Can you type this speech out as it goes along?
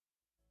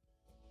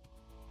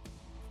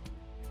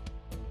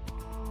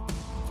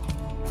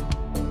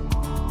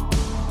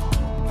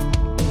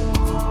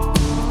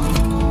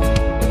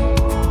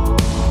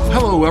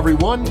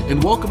everyone,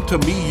 and welcome to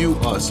Me, You,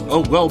 Us,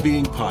 a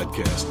well-being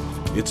podcast.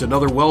 It's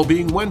another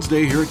Well-Being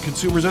Wednesday here at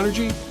Consumers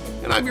Energy,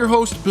 and I'm your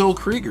host, Bill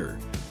Krieger.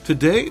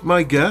 Today,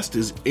 my guest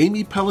is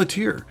Amy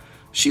Pelletier.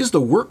 She is the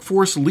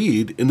workforce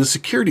lead in the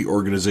security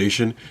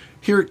organization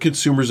here at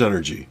Consumers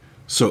Energy.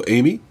 So,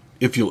 Amy,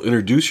 if you'll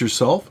introduce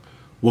yourself,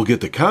 we'll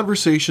get the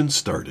conversation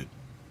started.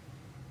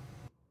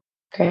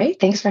 Great.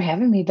 Thanks for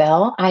having me,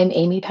 Bill. I'm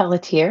Amy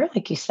Pelletier,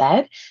 like you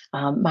said.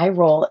 My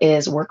role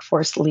is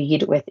workforce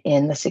lead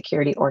within the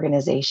security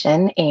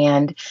organization.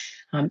 And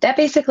that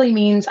basically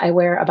means I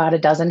wear about a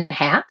dozen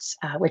hats,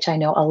 which I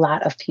know a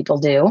lot of people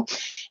do.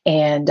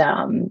 And,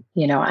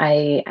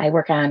 I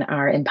work on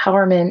our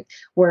empowerment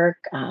work,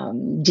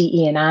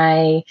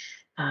 DE&I.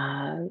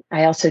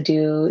 I also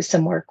do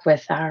some work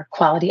with our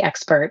quality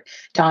expert,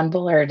 Dawn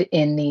Bullard,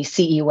 in the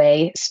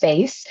CE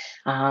space,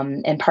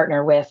 and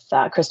partner with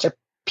Krista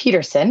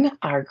Peterson,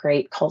 our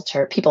great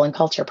people and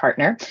culture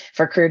partner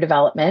for career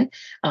development.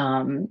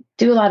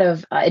 Do a lot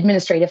of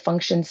administrative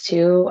functions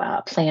too,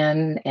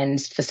 plan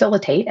and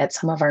facilitate at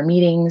some of our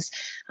meetings.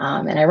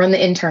 And I run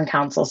the intern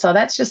council. So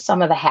that's just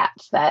some of the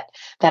hats that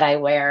I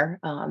wear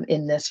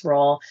in this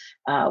role.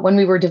 When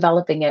we were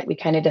developing it, we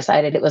kind of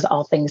decided it was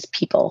all things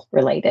people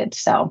related.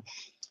 So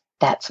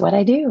that's what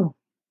I do.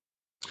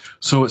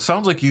 So it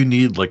sounds like you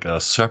need like a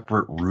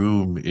separate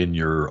room in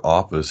your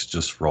office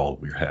just for all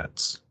of your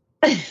hats.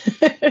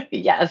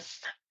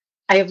 Yes,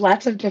 I have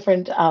lots of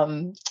different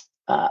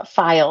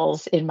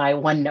files in my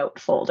OneNote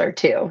folder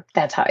too.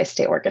 That's how I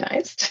stay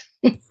organized.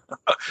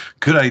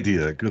 Good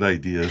idea. Good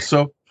idea.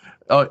 So,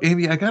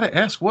 Amy, I got to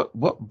ask,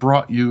 what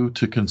brought you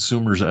to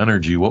Consumers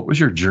Energy? What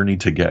was your journey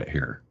to get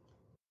here?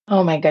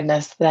 Oh my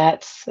goodness,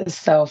 that's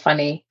so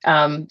funny.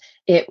 Working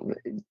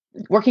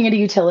at a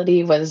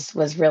utility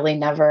was really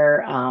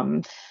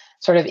never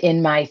sort of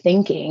in my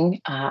thinking.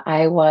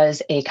 I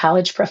was a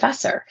college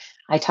professor.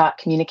 I taught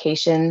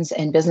communications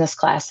and business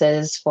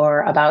classes for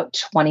about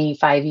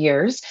 25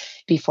 years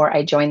before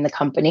I joined the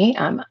company.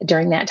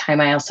 During that time,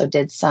 I also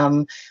did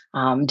some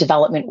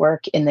development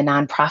work in the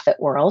nonprofit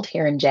world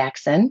here in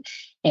Jackson.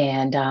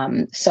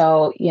 And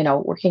so,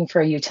 working for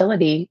a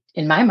utility,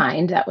 in my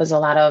mind, that was a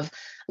lot of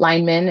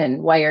linemen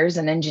and wires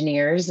and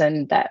engineers,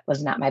 and that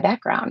was not my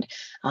background.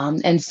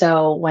 And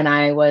so when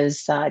I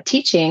was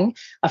teaching,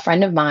 a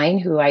friend of mine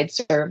who I'd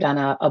served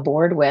on a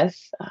board with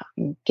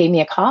gave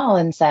me a call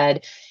and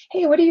said,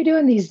 "Hey, what are you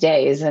doing these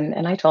days?"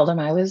 And I told him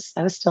I was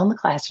still in the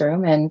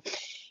classroom. And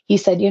he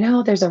said,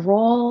 "There's a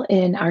role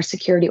in our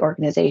security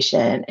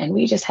organization, and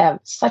we just have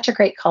such a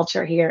great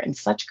culture here and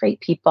such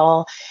great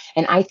people.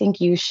 And I think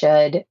you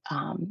should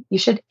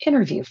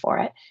interview for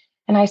it."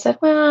 And I said,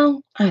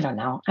 "Well, I don't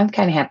know. I'm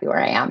kind of happy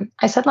where I am."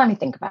 I said, "Let me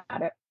think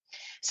about it."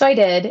 So I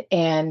did.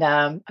 And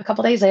a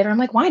couple of days later, I'm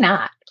like, why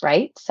not?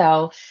 Right.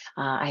 So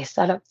I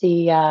set up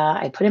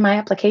I put in my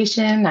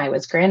application. I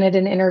was granted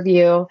an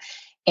interview.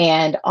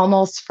 And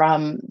almost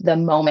from the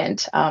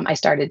moment I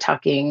started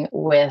talking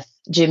with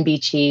Jim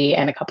Beachy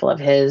and a couple of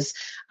his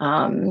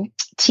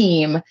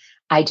team,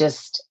 I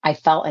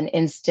felt an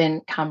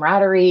instant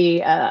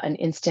camaraderie, an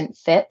instant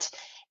fit.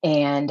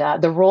 And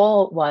the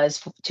role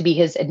was to be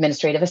his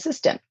administrative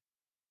assistant.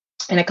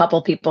 And a couple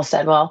of people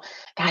said, "Well,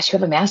 gosh, you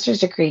have a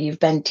master's degree. You've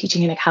been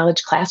teaching in a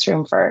college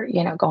classroom for,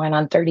 going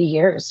on 30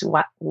 years.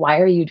 Why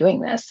are you doing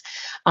this?"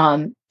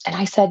 And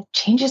I said,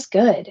 "Change is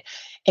good."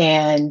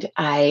 And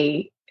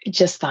I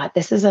just thought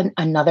this is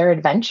another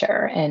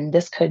adventure, and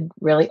this could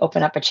really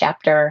open up a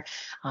chapter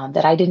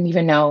that I didn't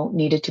even know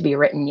needed to be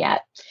written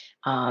yet.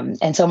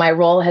 And so my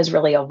role has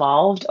really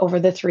evolved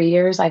over the 3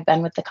 years I've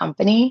been with the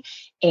company.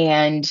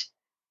 And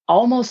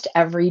almost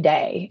every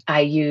day, I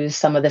use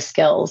some of the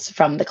skills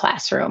from the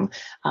classroom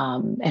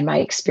and my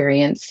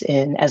experience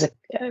as a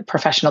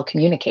professional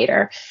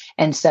communicator.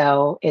 And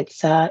so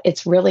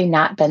it's really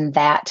not been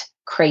that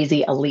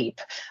crazy a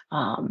leap.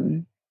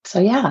 So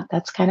yeah,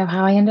 that's kind of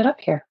how I ended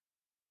up here.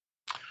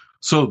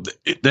 So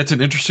that's an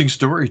interesting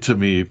story to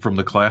me, from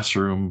the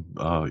classroom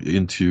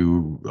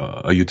into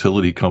a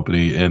utility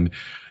company. And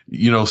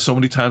so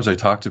many times I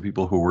talk to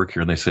people who work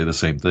here and they say the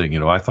same thing.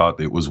 I thought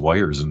it was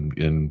wires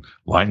and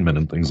linemen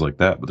and things like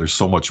that, but there's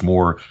so much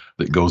more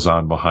that goes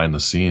on behind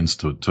the scenes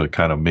to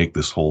kind of make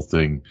this whole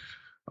thing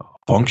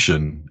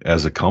function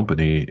as a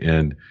company.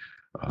 And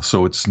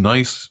so it's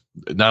nice,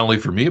 not only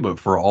for me, but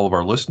for all of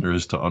our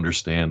listeners, to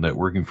understand that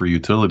working for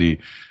utility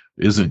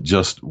isn't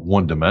just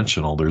one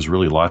dimensional. There's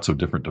really lots of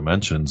different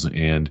dimensions.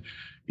 And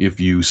if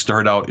you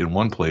start out in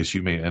one place,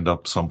 you may end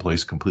up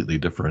someplace completely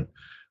different.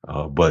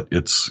 But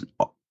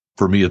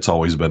for me, it's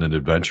always been an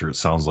adventure. It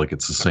sounds like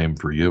it's the same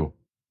for you.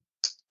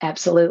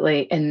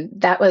 Absolutely. And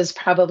that was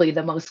probably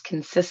the most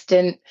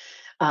consistent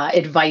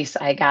advice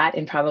I got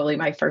in probably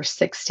my first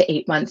 6 to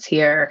 8 months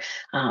here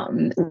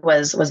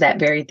was that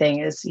very thing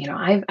is,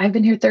 I've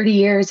been here 30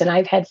 years and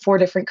I've had 4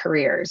 different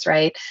careers,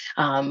 right?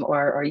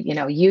 Or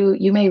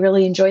you may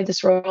really enjoy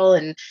this role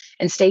and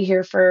stay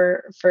here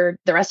for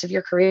the rest of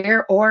your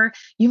career, or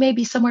you may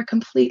be somewhere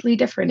completely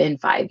different in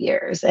 5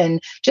 years.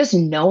 And just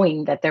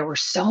knowing that there were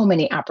so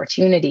many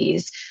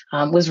opportunities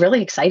was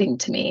really exciting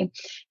to me.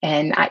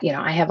 And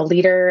I have a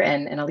leader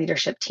and a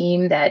leadership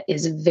team that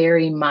is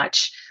very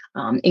much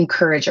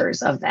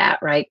encouragers of that,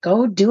 right?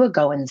 Go do a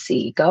go and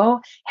see,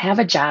 go have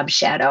a job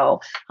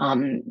shadow,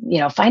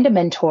 find a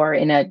mentor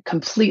in a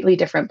completely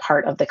different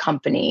part of the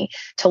company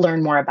to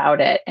learn more about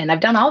it. And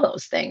I've done all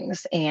those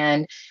things.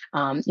 And,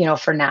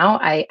 for now,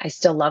 I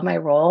still love my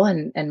role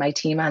and my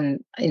team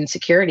in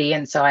security.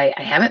 And so I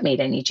haven't made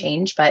any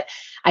change, but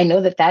I know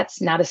that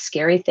that's not a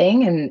scary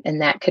thing.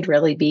 And that could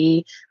really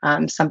be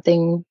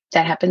something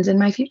that happens in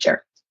my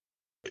future.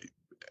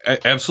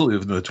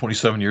 Absolutely. In the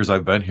 27 years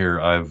I've been here,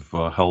 I've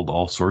held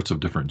all sorts of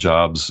different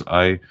jobs.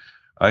 I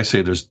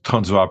say there's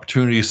tons of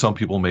opportunities. Some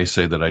people may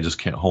say that I just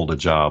can't hold a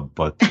job,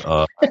 but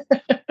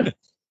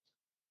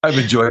I've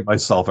enjoyed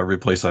myself every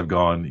place I've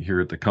gone here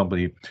at the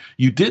company.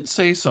 You did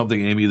say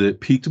something, Amy, that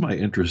piqued my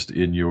interest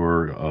in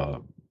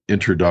your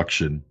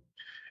introduction.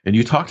 And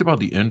you talked about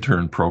the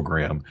intern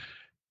program.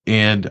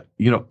 And,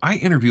 I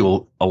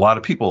interview a lot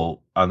of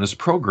people on this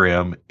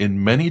program,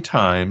 and many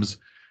times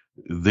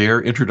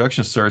their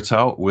introduction starts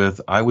out with,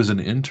 I was an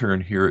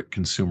intern here at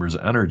Consumers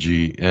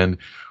Energy. And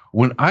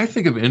when I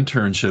think of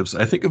internships,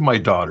 I think of my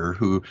daughter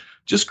who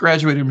just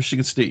graduated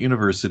Michigan State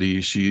University.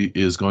 She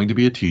is going to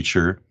be a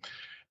teacher,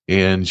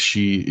 and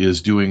she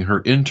is doing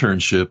her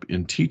internship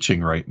in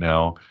teaching right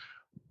now.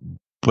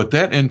 But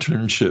that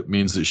internship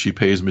means that she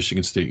pays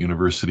Michigan State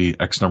University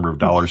X number of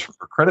dollars for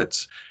her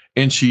credits,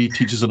 and she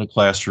teaches in a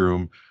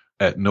classroom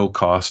at no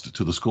cost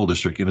to the school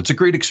district. And it's a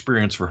great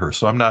experience for her.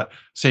 So I'm not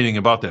saying anything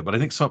about that, but I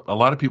think a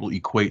lot of people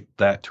equate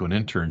that to an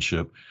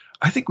internship.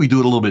 I think we do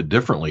it a little bit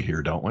differently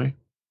here, don't we?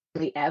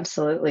 We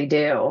absolutely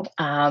do.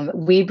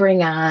 We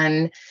bring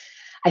on,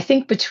 I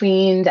think,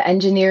 between the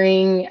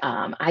engineering,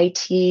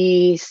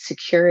 IT,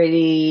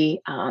 security,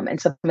 and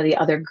some of the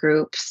other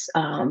groups,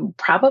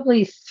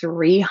 probably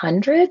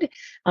 300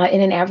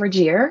 in an average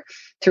year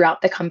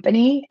throughout the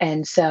company.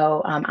 And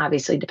so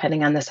obviously,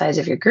 depending on the size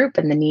of your group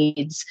and the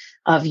needs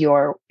of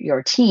your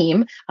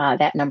team,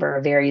 that number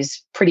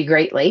varies pretty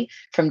greatly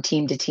from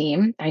team to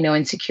team. I know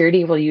in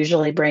security, we'll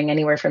usually bring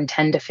anywhere from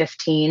 10 to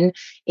 15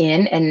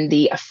 in, and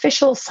the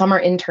official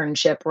summer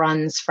internship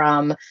runs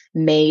from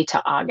May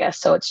to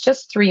August. So it's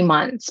just 3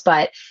 months,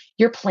 but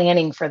you're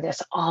planning for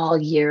this all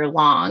year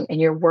long, and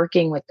you're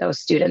working with those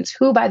students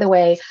who, by the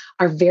way,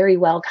 are very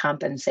well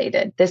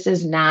compensated. This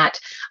is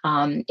not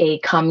a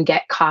come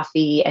get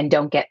coffee and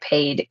don't get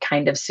paid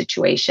kind of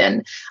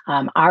situation.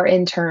 Our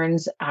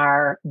interns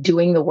are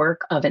doing the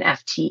work of an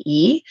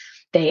FTE.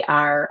 They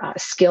are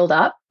skilled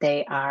up.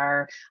 They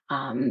are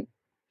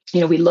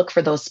we look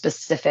for those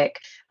specific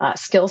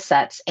skill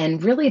sets,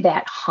 and really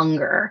that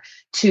hunger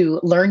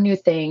to learn new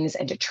things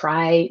and to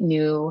try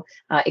new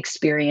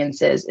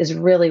experiences is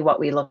really what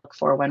we look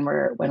for when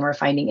we're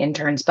finding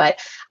interns. But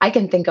I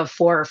can think of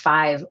 4 or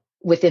 5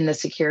 within the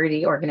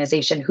security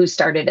organization who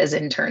started as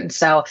interns.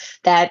 So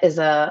that is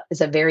a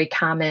very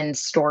common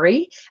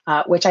story,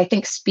 which I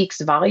think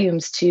speaks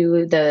volumes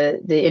to the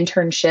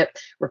internship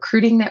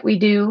recruiting that we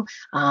do,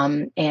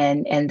 and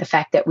the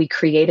fact that we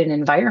create an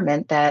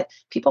environment that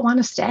people want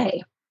to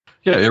stay.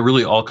 Yeah, it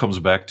really all comes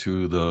back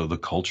to the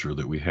culture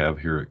that we have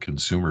here at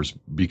Consumers,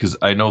 because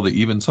I know that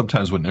even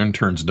sometimes when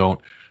interns don't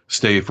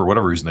stay for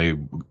whatever reason,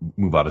 they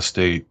move out of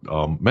state,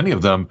 many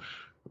of them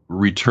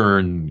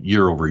return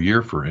year over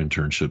year for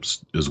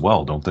internships as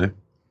well, don't they?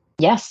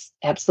 Yes,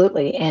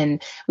 absolutely.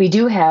 And we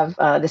do have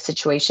the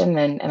situation,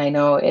 and I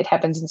know it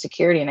happens in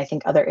security, and I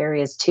think other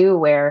areas too,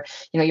 where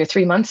your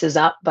 3 months is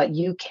up, but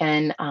you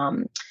can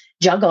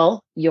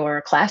juggle your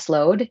class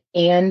load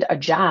and a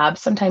job.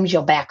 Sometimes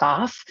you'll back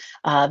off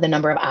the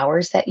number of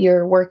hours that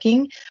you're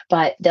working,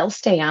 but they'll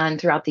stay on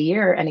throughout the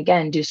year and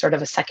again do sort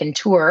of a second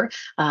tour,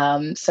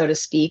 so to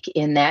speak,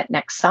 in that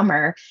next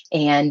summer,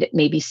 and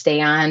maybe stay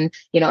on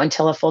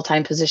until a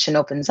full-time position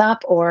opens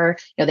up, or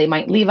they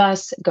might leave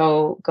us,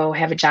 go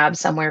have a job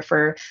somewhere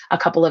for a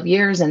couple of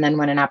years, and then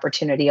when an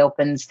opportunity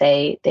opens,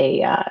 they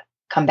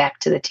come back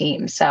to the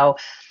team. So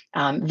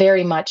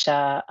very much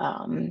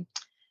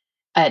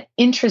an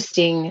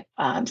interesting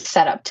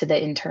setup to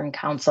the intern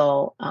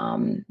council,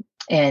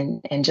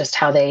 and just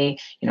how they,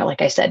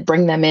 like I said,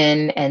 bring them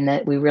in, and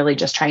that we really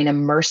just try and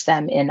immerse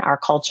them in our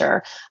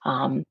culture.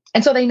 And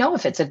so they know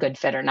if it's a good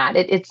fit or not.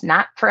 It's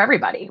not for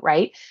everybody,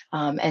 right?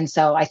 And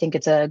so I think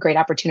it's a great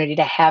opportunity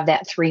to have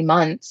that 3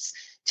 months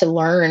to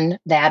learn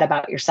that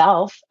about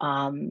yourself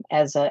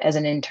as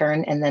an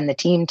intern, and then the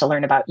team to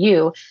learn about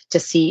you to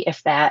see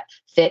if that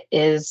fit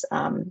is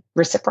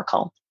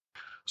reciprocal.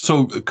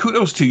 So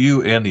kudos to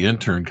you and the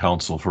intern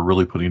council for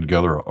really putting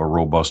together a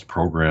robust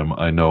program.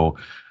 I know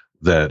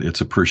that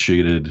it's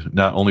appreciated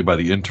not only by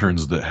the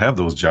interns that have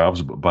those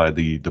jobs, but by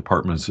the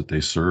departments that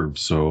they serve.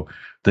 So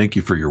thank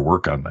you for your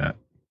work on that.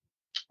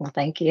 Well,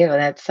 thank you.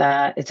 That's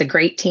it's a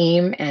great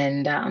team,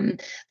 and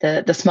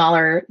the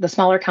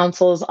smaller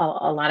councils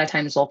a lot of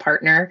times will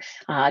partner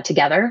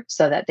together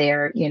so that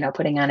they're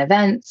putting on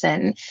events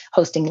and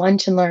hosting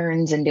lunch and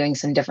learns and doing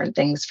some different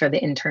things for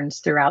the interns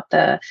throughout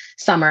the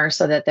summer,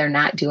 so that they're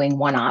not doing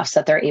one-offs,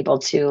 that they're able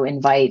to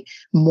invite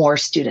more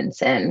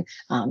students in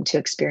to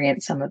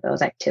experience some of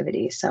those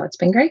activities. So it's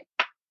been great.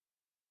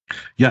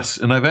 Yes,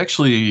 and I've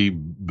actually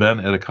been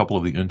at a couple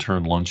of the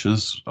intern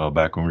lunches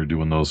back when we were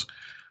doing those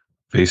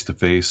face to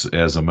face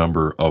as a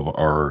member of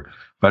our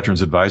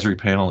Veterans Advisory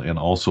Panel and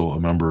also a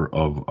member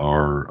of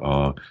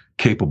our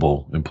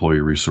Capable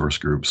Employee Resource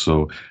Group.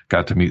 So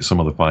got to meet some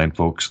of the fine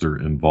folks that are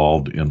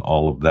involved in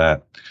all of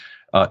that.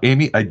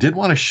 Amy, I did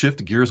want to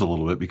shift gears a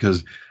little bit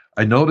because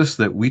I noticed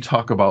that we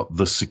talk about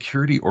the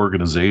security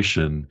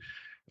organization,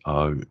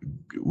 or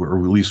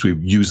at least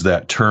we've used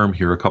that term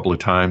here a couple of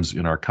times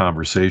in our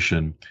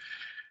conversation.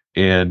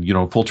 And,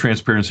 full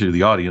transparency to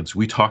the audience,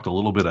 we talked a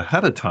little bit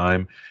ahead of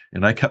time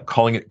and I kept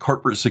calling it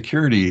corporate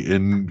security.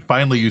 And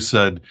finally you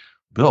said,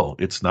 Bill,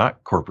 it's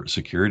not corporate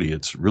security.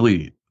 It's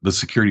really the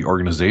security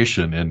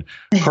organization, and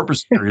corporate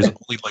security is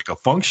only like a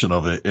function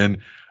of it. And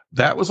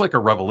that was like a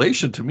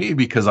revelation to me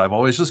because I've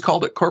always just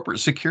called it corporate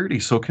security.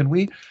 So can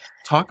we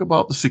talk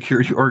about the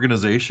security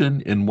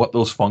organization and what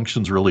those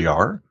functions really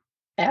are?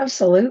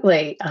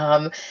 Absolutely.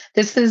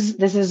 This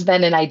has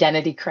been an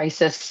identity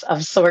crisis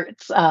of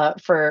sorts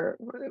for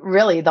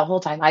really the whole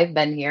time I've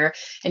been here,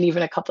 and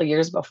even a couple of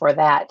years before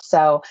that.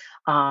 So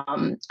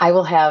I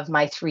will have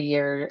my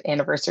 3-year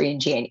anniversary in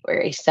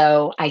January.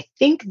 So I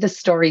think the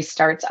story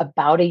starts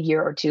about a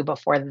year or two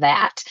before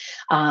that,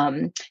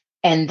 and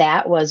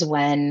that was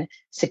when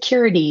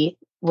security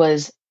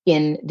was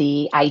in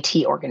the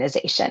IT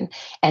organization.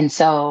 And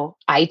so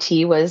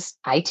IT was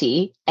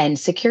IT and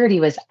security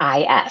was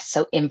IS,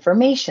 so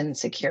information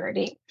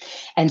security.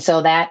 And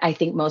so that I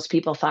think most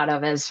people thought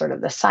of as sort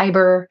of the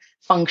cyber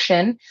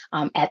function.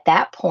 At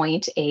that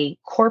point, a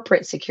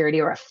corporate security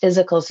or a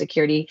physical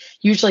security,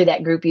 usually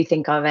that group you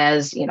think of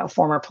as,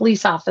 former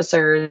police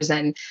officers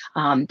and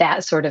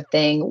that sort of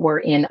thing, were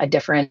in a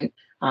different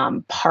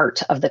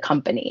part of the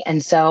company.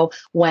 And so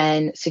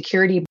when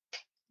security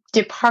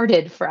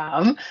departed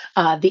from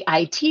the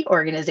IT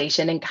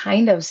organization and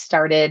kind of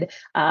started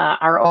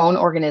our own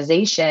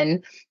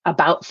organization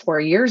about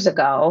 4 years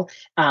ago,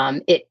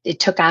 it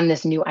took on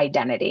this new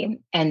identity.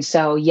 And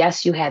so,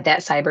 yes, you had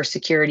that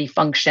cybersecurity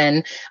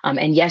function,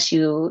 and yes,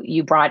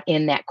 you brought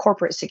in that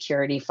corporate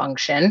security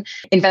function,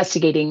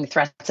 investigating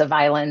threats of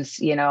violence,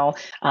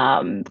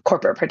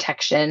 corporate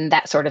protection,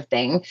 that sort of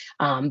thing.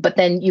 But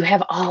then you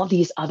have all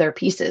these other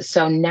pieces.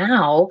 So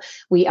now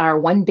we are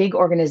one big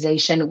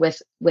organization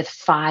with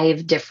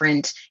 5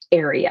 different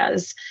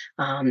areas.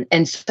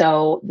 And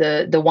so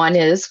the one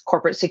is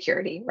corporate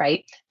security,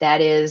 right?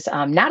 That is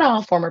not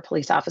all former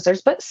police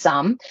officers, but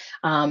some.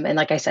 And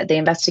like I said, they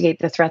investigate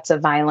the threats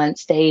of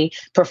violence. They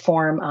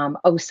perform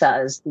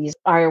OSAs. These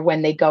are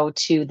when they go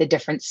to the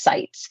different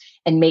sites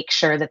and make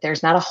sure that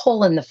there's not a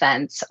hole in the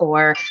fence,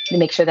 or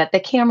make sure that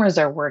the cameras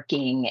are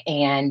working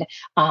and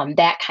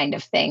that kind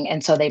of thing.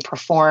 And so they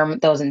perform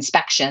those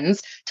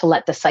inspections to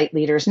let the site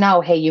leaders know,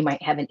 hey, you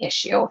might have an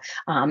issue.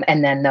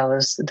 And then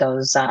those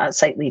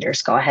site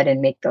leaders go ahead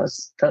and make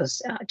those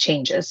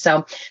changes.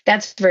 So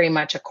that's very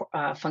much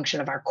a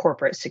function of our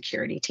corporate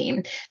security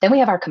team. Then we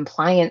have our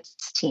compliance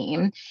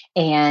team,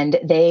 and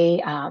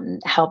they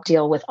help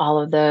deal with all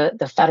of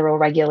the federal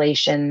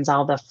regulations,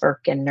 all the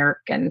FERC and NERC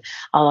and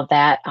all of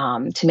that,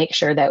 to make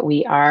sure that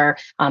we are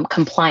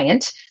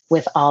compliant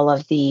with all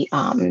of the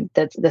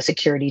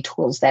security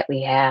tools that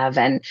we have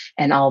and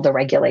all the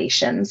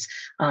regulations.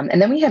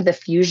 And then we have the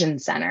Fusion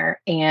Center.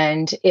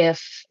 And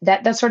if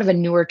that's sort of a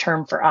newer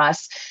term for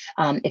us,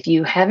 if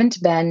you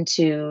haven't been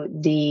to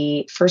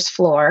the first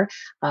floor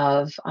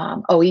of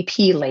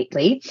OEP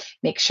lately,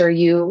 make sure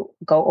you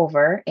go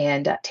over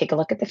and take a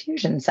look at the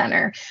Fusion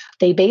Center.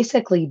 They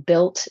basically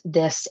built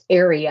this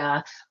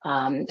area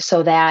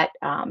so that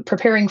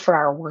preparing for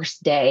our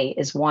worst day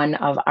is one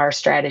of our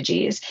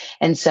strategies.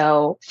 And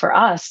so for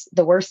us,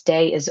 the worst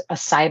day is a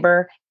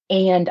cyber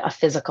and a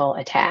physical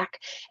attack.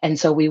 And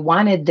so we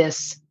wanted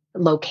this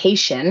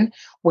location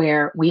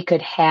where we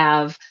could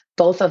have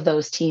both of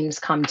those teams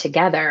come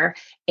together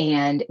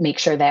and make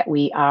sure that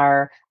we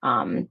are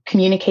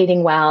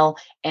communicating well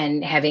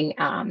and having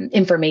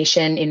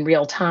information in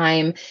real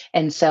time.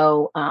 And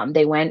so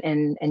they went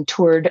and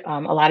toured a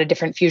lot of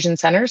different fusion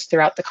centers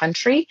throughout the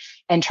country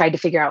and tried to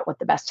figure out what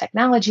the best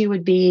technology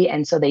would be.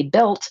 And so they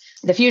built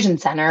the Fusion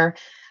Center.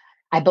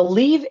 I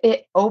believe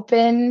it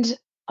opened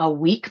a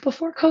week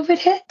before COVID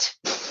hit.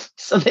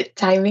 So the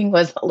timing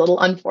was a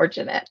little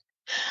unfortunate.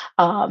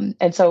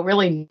 And so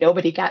really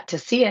nobody got to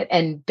see it,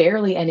 and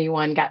barely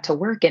anyone got to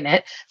work in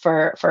it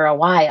for a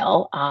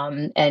while.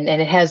 And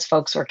it has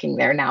folks working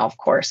there now, of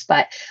course,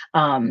 but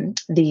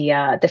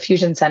the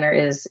Fusion Center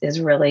is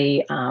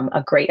really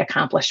a great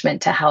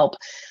accomplishment to help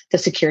the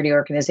security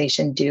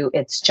organization do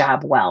its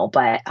job well.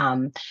 But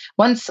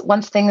once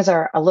things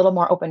are a little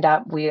more opened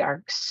up, we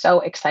are so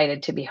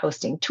excited to be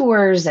hosting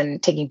tours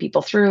and taking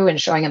people through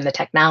and showing them the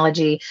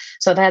technology.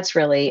 So that's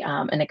really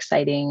an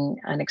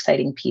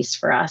exciting piece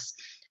for us.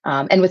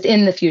 And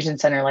within the Fusion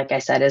Center, like I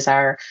said, is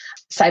our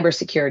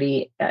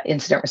cybersecurity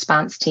incident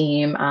response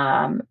team,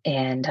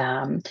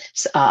 and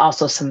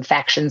also some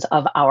factions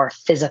of our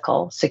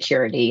physical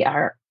security,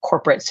 our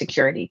corporate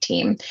security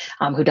team,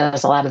 who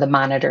does a lot of the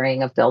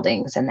monitoring of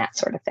buildings and that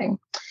sort of thing.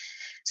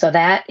 So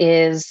that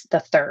is the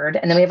third.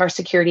 And then we have our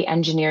security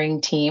engineering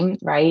team,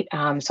 right?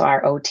 So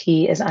our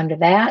OT is under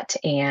that,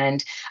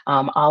 and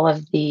all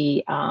of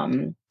the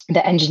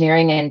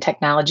engineering and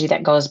technology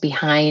that goes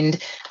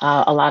behind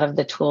a lot of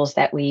the tools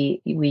that we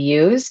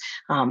use.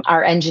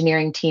 Our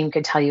engineering team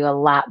could tell you a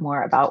lot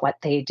more about what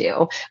they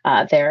do.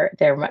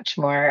 They're much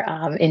more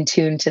in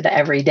tune to the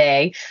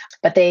everyday,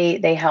 but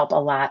they help a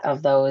lot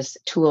of those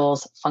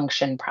tools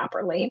function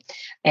properly.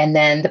 And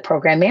then the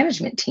program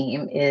management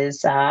team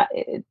is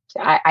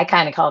I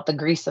kind of call it the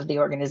grease of the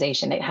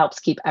organization. It helps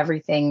keep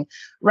everything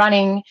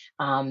running.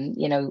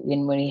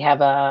 When we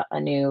have a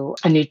new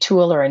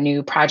tool or a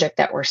new project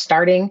that we're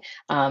starting,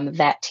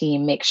 that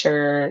team makes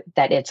sure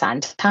that it's on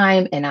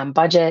time and on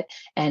budget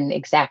and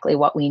exactly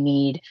what we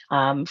need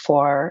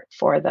for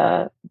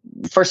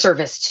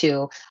service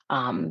to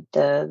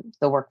the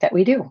work that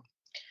we do.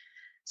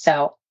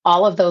 So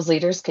all of those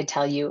leaders could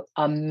tell you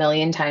a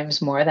million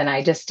times more than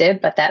I just did,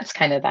 but that's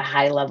kind of the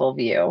high level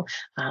view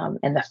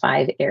and the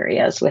 5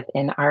 areas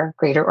within our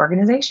greater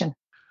organization.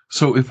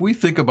 So if we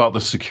think about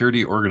the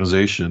security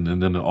organization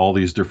and then all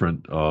these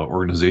different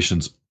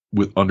organizations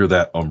under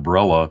that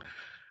umbrella,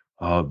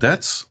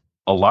 that's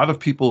a lot of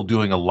people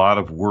doing a lot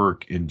of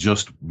work in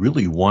just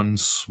really one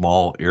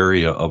small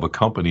area of a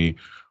company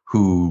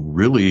who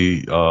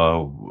really,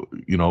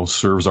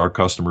 serves our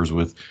customers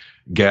with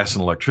gas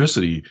and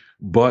electricity.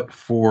 But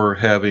for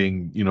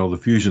having, the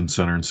Fusion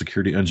Center and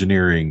security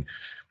engineering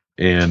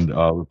and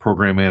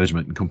program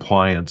management and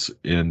compliance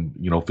and,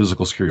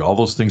 physical security, all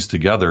those things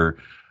together,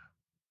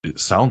 it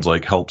sounds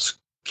like helps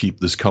keep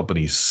this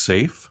company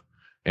safe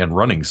and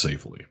running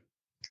safely.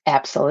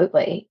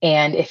 Absolutely.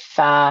 And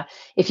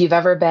if you've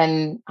ever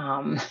been,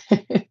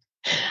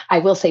 I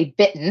will say,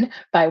 bitten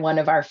by one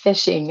of our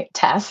phishing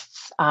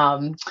tests,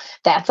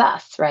 that's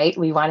us, right?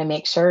 We want to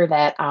make sure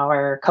that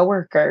our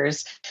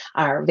coworkers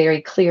are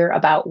very clear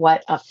about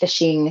what a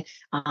phishing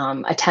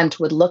attempt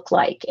would look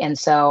like. And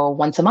so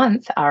once a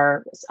month,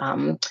 our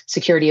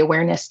security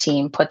awareness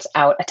team puts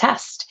out a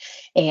test.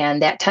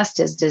 And that test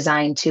is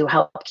designed to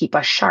help keep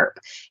us sharp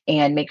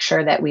and make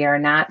sure that we are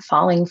not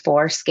falling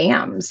for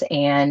scams.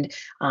 And,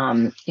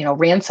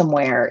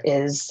 ransomware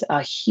is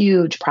a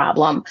huge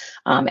problem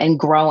and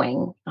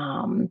growing.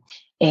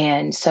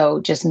 And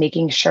so just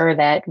making sure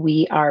that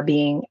we are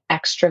being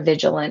extra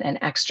vigilant and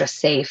extra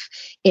safe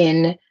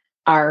in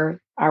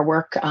our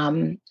work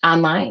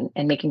online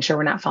and making sure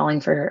we're not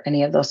falling for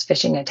any of those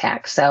phishing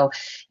attacks. So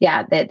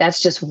yeah,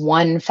 that's just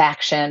one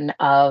faction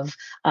of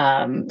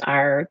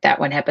that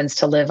one happens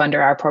to live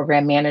under our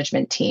program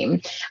management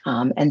team.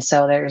 And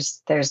so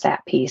there's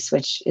that piece,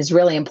 which is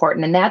really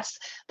important. And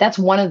that's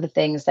one of the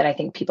things that I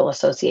think people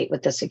associate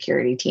with the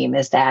security team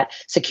is that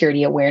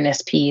security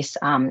awareness piece.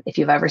 If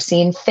you've ever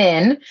seen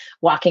Finn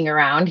walking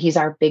around, he's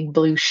our big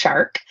blue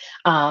shark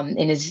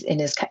in his,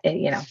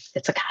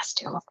 it's a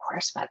costume, of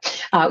course,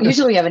 but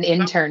usually we have an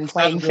intern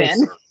playing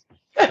Finn.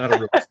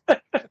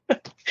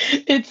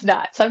 It's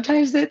not.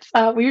 Sometimes it's,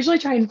 we usually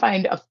try and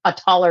find a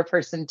taller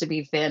person to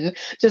be Finn,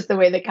 just the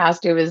way the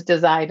costume is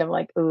designed. I'm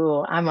like,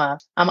 ooh, I'm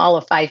all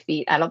of 5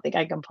 feet. I don't think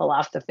I can pull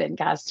off the Finn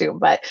costume,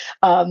 but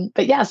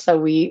yeah, so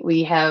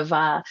we have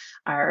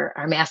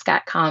our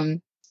mascot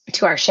come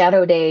to our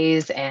shadow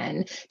days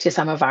and to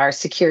some of our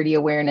security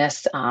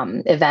awareness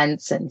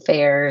events and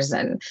fairs.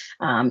 And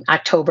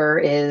October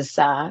is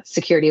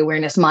Security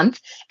Awareness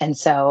Month. And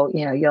so,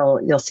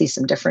 you'll see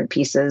some different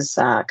pieces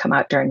come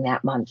out during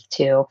that month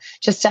too,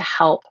 just to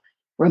help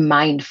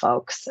remind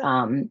folks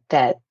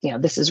that,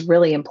 this is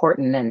really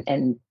important.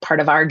 And part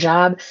of our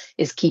job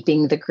is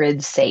keeping the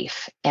grid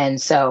safe.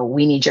 And so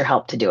we need your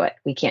help to do it.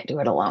 We can't do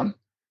it alone.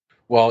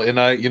 Well,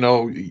 and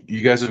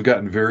you guys have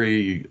gotten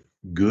very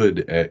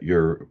good at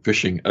your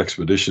fishing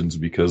expeditions,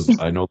 because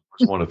I know there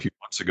was one a few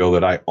months ago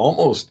that I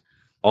almost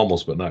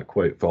but not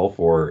quite fell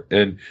for.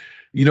 And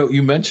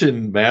you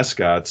mentioned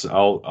mascots.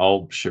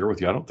 I'll share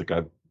with you, I don't think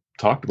I've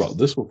talked about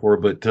this before,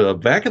 but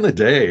back in the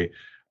day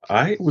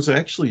I was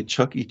actually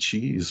Chuck E.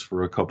 Cheese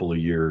for a couple of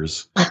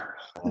years.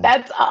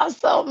 That's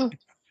awesome.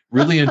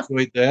 Really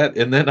enjoyed that.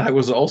 And then I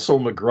was also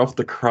McGruff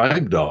the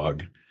Crime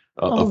Dog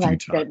a few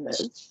times.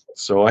 Goodness.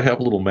 So I have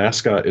a little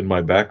mascot in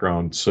my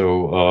background.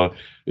 So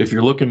if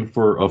you're looking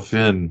for a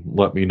Finn,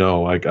 let me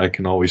know. I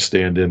can always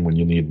stand in when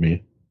you need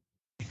me.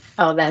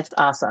 Oh, that's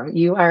awesome.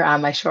 You are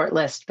on my short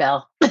list,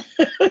 Bill.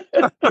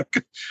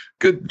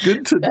 Good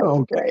to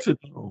know. Good to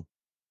know.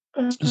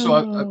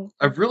 So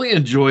I've really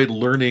enjoyed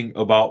learning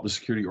about the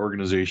security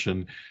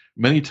organization.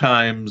 Many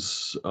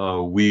times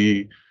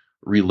we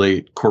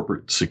relate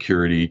corporate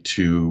security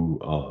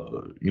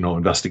to,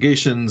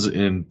 investigations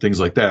and things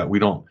like that. We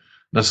don't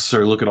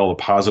necessarily look at all the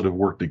positive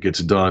work that gets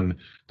done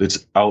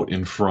that's out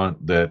in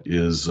front that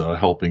is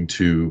helping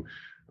to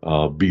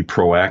be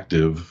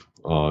proactive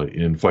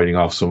in fighting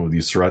off some of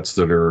these threats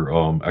that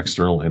are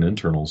external and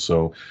internal.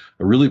 So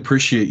I really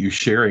appreciate you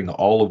sharing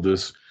all of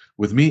this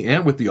with me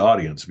and with the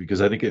audience,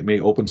 because I think it may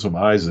open some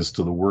eyes as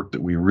to the work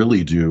that we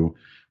really do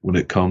when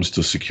it comes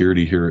to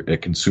security here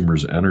at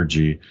Consumers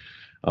Energy.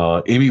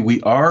 Amy,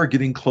 we are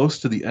getting close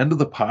to the end of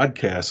the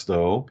podcast,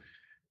 though.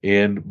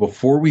 And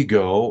before we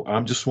go,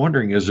 I'm just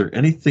wondering, is there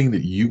anything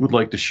that you would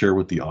like to share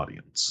with the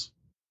audience?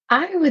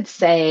 I would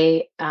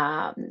say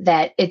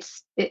that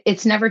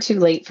it's never too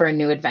late for a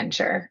new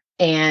adventure.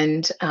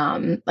 And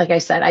like I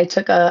said, I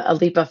took a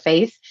leap of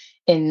faith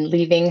in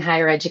leaving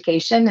higher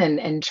education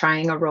and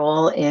trying a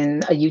role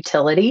in a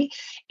utility.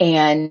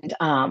 And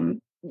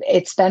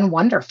it's been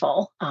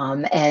wonderful.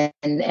 And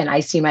I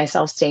see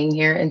myself staying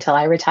here until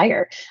I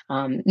retire,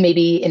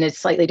 maybe in a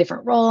slightly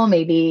different role,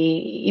 maybe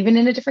even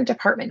in a different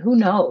department, who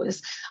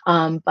knows?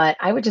 But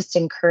I would just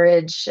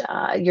encourage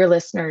your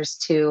listeners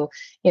to,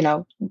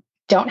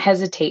 don't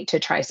hesitate to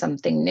try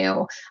something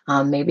new.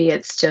 Maybe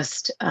it's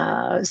just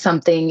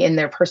something in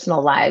their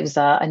personal lives,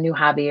 a new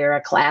hobby or a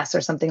class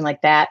or something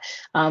like that.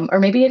 Or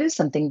maybe it is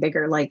something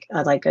bigger, like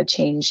a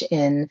change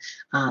in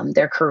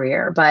their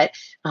career. But,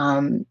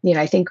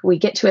 I think we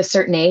get to a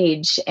certain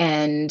age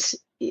and,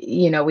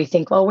 we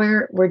think, well,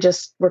 we're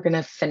going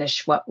to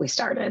finish what we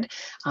started.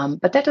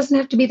 But that doesn't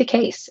have to be the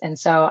case. And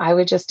so I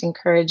would just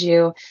encourage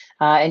you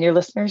and your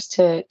listeners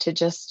to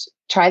just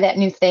try that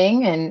new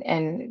thing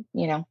and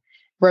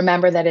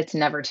remember that it's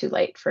never too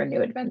late for a new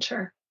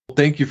adventure.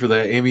 Thank you for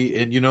that, Amy.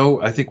 And,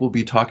 I think we'll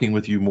be talking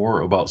with you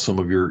more about some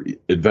of your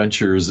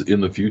adventures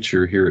in the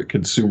future here at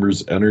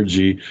Consumers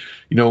Energy.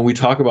 When we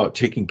talk about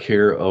taking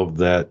care of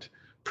that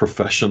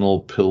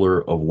professional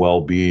pillar of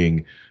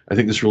well-being, I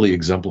think this really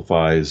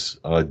exemplifies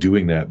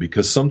doing that,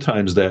 because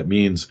sometimes that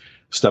means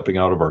stepping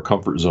out of our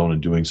comfort zone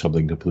and doing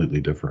something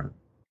completely different.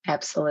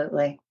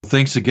 Absolutely.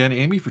 Thanks again,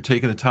 Amy, for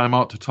taking the time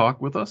out to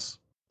talk with us.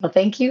 Well,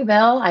 thank you,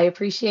 Bill. I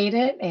appreciate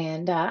it.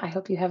 And I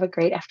hope you have a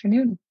great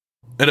afternoon.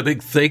 And a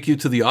big thank you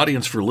to the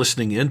audience for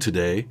listening in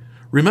today.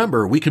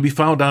 Remember, we can be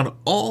found on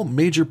all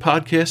major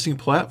podcasting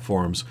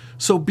platforms,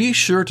 so be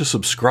sure to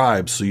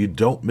subscribe so you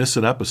don't miss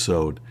an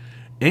episode.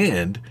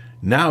 And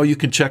now you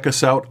can check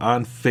us out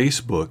on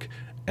Facebook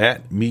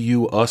at Me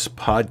You Us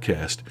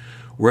Podcast,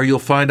 where you'll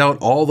find out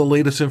all the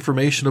latest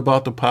information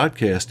about the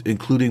podcast,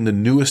 including the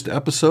newest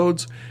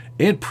episodes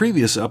and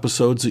previous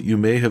episodes that you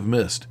may have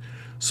missed.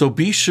 So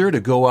be sure to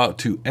go out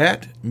to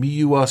at Me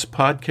You Us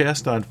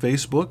Podcast on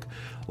Facebook,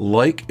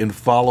 like and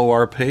follow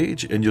our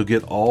page, and you'll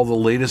get all the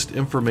latest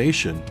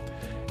information.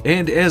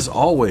 And as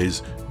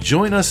always,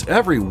 join us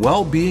every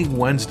Wellbeing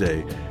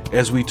Wednesday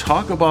as we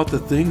talk about the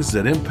things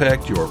that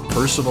impact your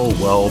personal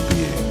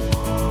well-being.